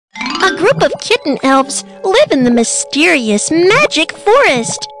A group of kitten elves live in the mysterious magic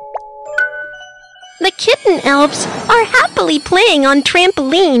forest. The kitten elves are happily playing on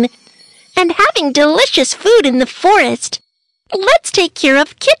trampoline and having delicious food in the forest. Let's take care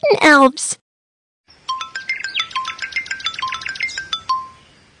of kitten elves.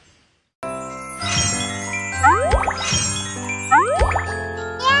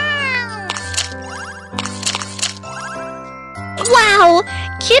 Wow!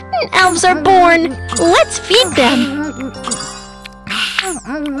 Kitten elves are born! Let's feed them!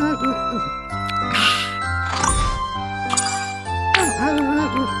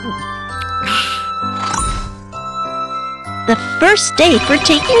 The first day for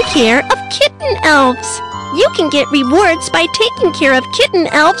taking care of kitten elves. You can get rewards by taking care of kitten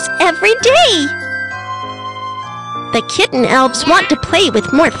elves every day. The kitten elves want to play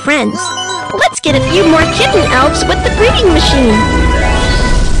with more friends. Let's get a few more kitten elves with the breeding machine.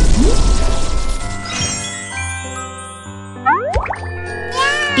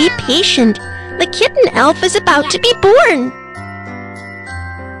 Be patient. The kitten elf is about to be born.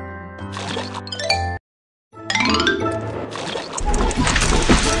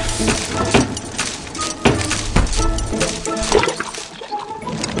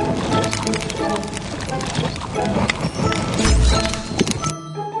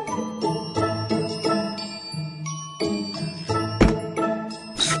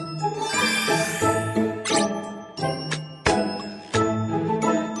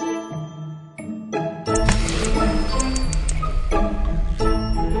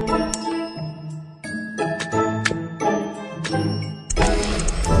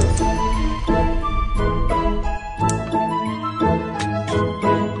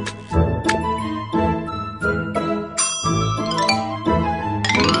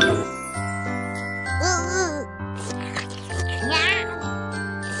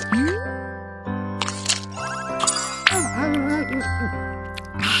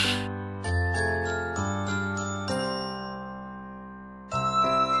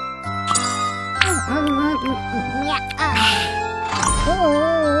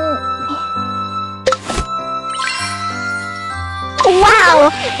 Wow!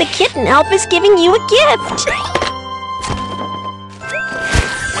 The kitten elf is giving you a gift!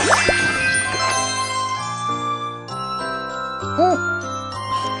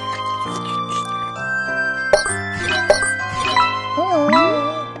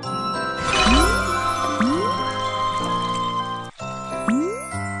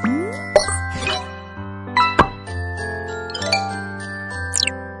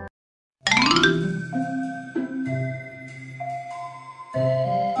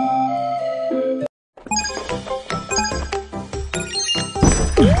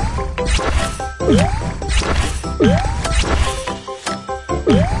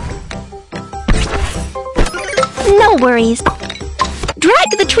 No worries. Drag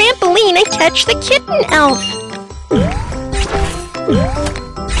the trampoline and catch the kitten elf.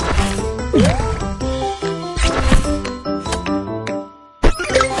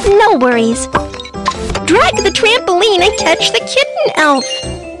 No worries. Drag the trampoline and catch the kitten elf.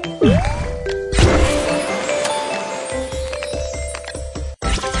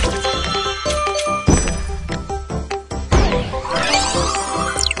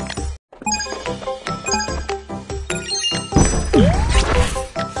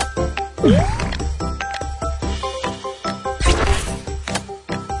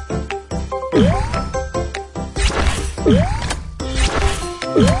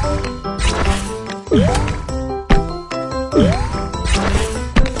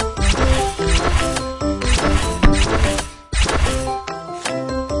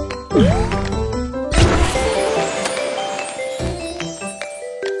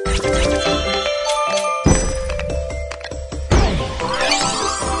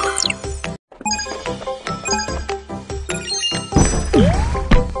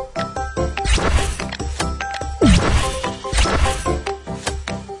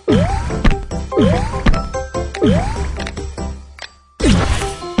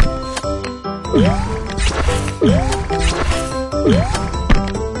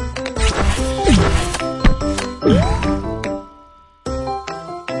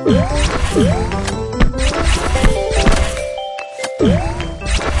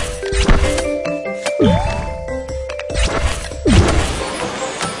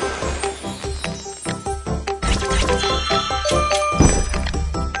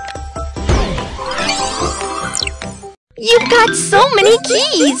 You've got so many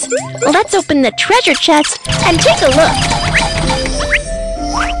keys! Let's open the treasure chest and take a look.